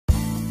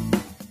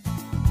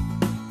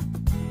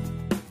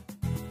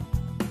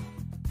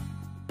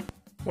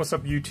What's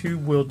up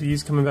YouTube, Will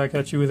D's coming back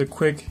at you with a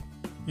quick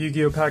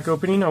Yu-Gi-Oh pack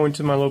opening. I went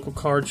to my local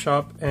card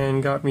shop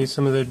and got me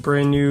some of the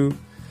brand new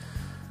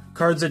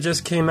cards that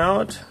just came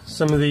out,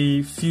 some of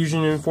the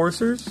Fusion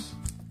Enforcers.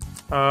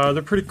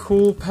 They're pretty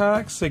cool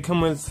packs. They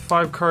come with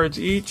 5 cards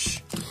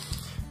each,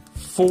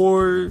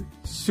 4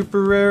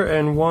 super rare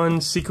and 1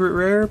 secret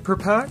rare per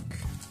pack.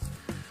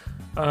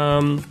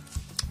 Kind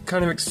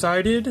of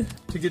excited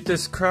to get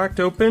this cracked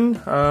open.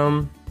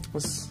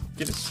 Let's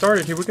get it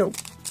started. Here we go.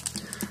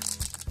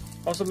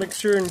 Also, make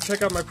sure and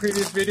check out my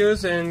previous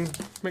videos and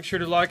make sure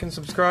to like and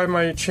subscribe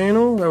my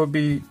channel. That would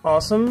be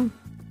awesome.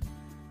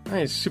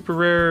 Nice, super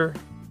rare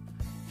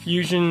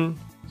Fusion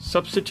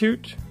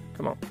Substitute.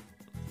 Come on,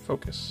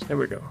 focus. There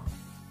we go.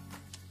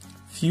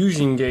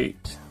 Fusion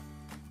Gate.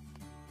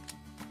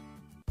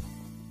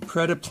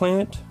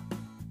 Predaplant.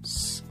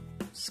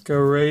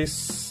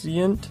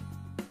 Scaraceant.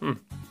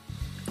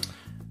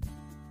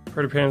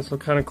 Predaplants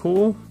look kind of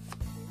cool.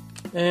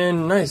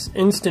 And nice,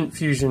 Instant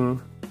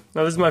Fusion.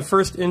 Now this is my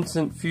first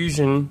Instant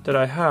Fusion that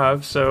I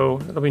have,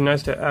 so it'll be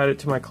nice to add it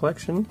to my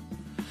collection.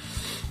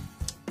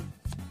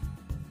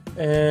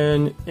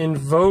 And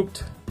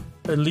Invoked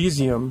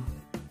Elysium.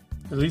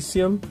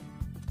 Elysium?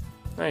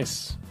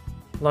 Nice.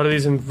 A lot of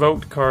these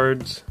invoked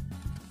cards.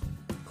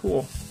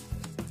 Cool.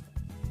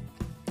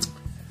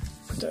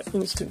 Put that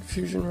Instant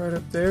Fusion right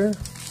up there.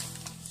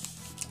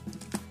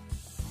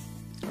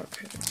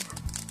 Okay.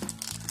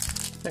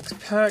 Next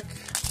pack.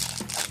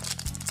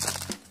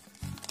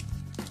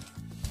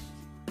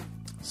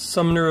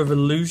 Summoner of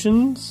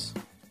Illusions.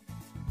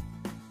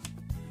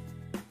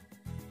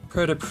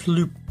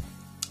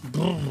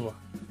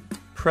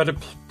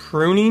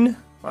 Pruning.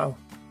 Wow,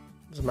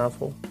 that's a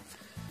mouthful.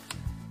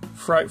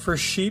 Fright for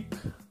Sheep.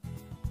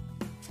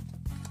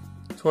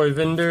 Toy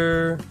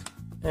Vendor.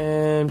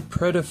 And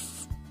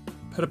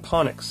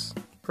Predaponics.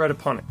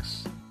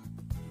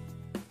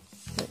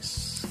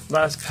 Nice.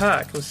 Last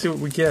pack. Let's see what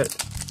we get.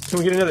 Can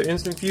we get another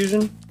Instant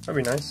Fusion?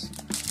 That'd be nice.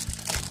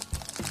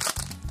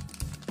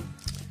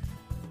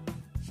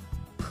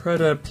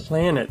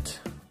 Predaplanet.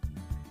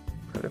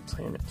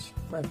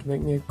 Might have to make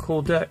me a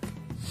cool deck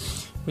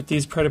with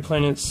these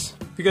Predaplanets.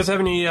 If you guys have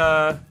any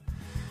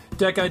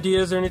deck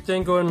ideas or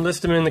anything, go ahead and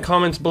list them in the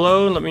comments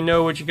below and let me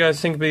know what you guys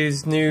think of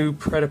these new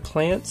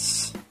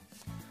Predaplants.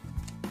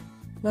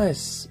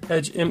 Nice.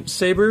 Edge Imp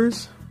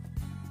Sabers.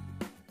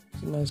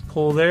 It's a nice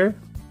pull there.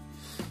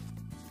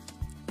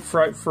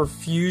 Fright for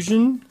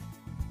Fusion.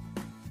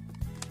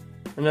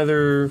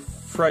 Another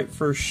Fright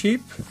for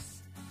Sheep.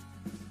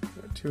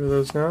 Got 2 of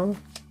those now.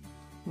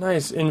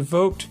 Nice,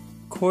 Invoked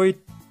Cocytus.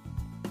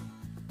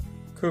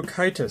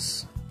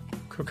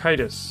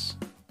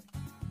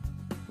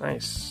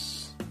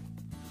 Nice.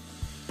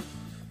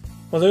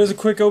 Well, there's a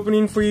quick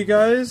opening for you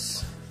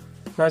guys.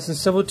 Nice and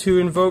simple, 2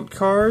 invoked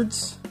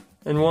cards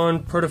and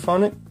 1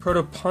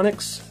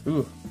 Protoponics.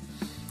 Ooh.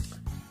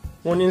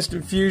 1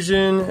 Instant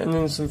Fusion and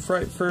then some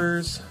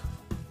Frightfurs.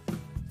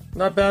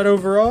 Not bad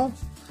overall.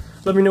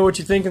 Let me know what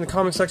you think in the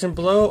comment section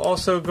below.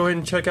 Also, go ahead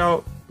and check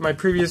out my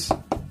previous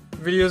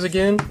videos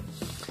again.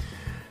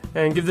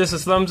 And give this a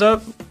thumbs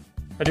up.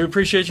 I do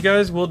appreciate you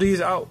guys. Will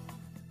D's out.